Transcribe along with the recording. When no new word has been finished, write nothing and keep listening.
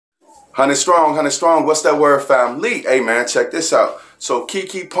Hundred strong. What's that word, family? Hey, man, check this out. So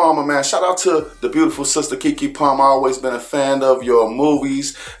Keke Palmer, man, shout out to the beautiful sister Keke Palmer. I always been a fan of your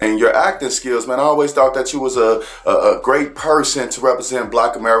movies and your acting skills, man. I always thought that you was a great person to represent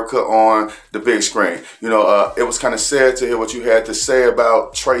Black America on the big screen. You know, it was kind of sad to hear what you had to say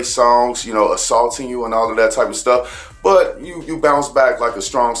about Trey Songz, you know, assaulting you and all of that type of stuff. But you bounce back like a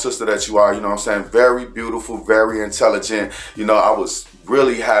strong sister that you are, you know what I'm saying? Very beautiful, very intelligent. You know, I was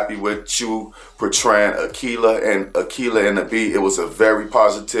really happy with you portraying Akilah and Akilah and the Bee. It was a very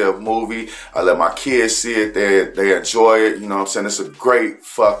positive movie. I let my kids see it. They enjoy it. You know what I'm saying? It's a great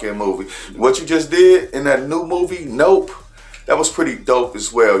fucking movie. What you just did in that new movie, Nope, that was pretty dope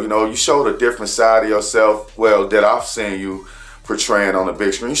as well. You know, you showed a different side of yourself, well, that I've seen you portraying on the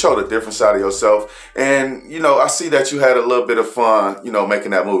big screen. You showed a different side of yourself. And, you know, I see that you had a little bit of fun, you know,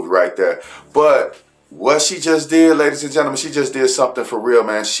 making that movie right there. But what she just did, ladies and gentlemen, she just did something for real,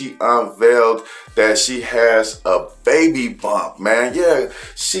 man. She unveiled that she has a baby bump, man. Yeah,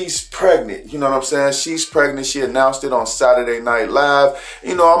 she's pregnant. You know what I'm saying? She's pregnant. She announced it on Saturday Night Live.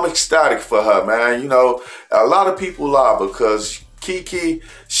 You know, I'm ecstatic for her, man. You know, a lot of people are because Keke,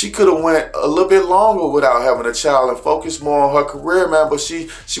 she could have went a little bit longer without having a child and focus more on her career, man. But she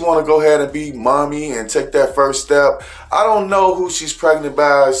want to go ahead and be mommy and take that first step. I don't know who she's pregnant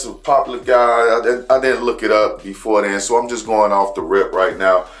by. It's a popular guy. I didn't look it up before then, so I'm just going off the rip right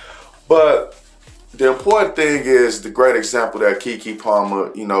now. But the important thing is the great example that Keke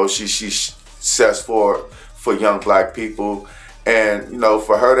Palmer, you know, she sets for young Black people. And, you know,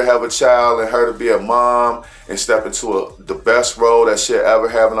 for her to have a child and her to be a mom and step into the best role that she'll ever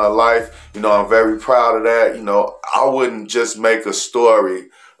have in her life, you know, I'm very proud of that. You know, I wouldn't just make a story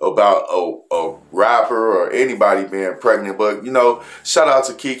about a rapper or anybody being pregnant. But, you know, shout out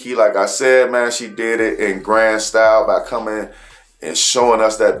to Keke. Like I said, man, she did it in grand style by coming and showing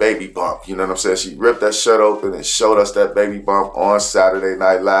us that baby bump. You know what I'm saying? She ripped that shirt open and showed us that baby bump on Saturday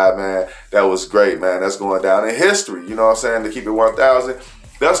Night Live, man. That was great, man. That's going down in history. You know what I'm saying? To keep it 1,000,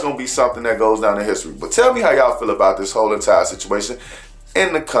 that's going to be something that goes down in history. But tell me how y'all feel about this whole entire situation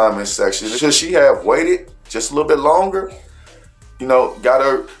in the comment section. Should she have waited just a little bit longer? You know, got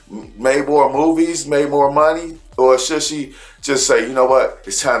her made more movies, made more money? Or should she just say, you know what,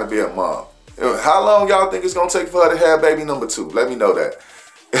 it's time to be a mom? How long y'all think it's going to take for her to have baby number 2? Let me know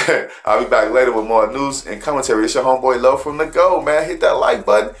that. I'll be back later with more news and commentary. It's your homeboy Low from the Go, man. Hit that like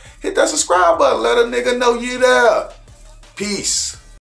button. Hit that subscribe button. Let a nigga know you there. Peace.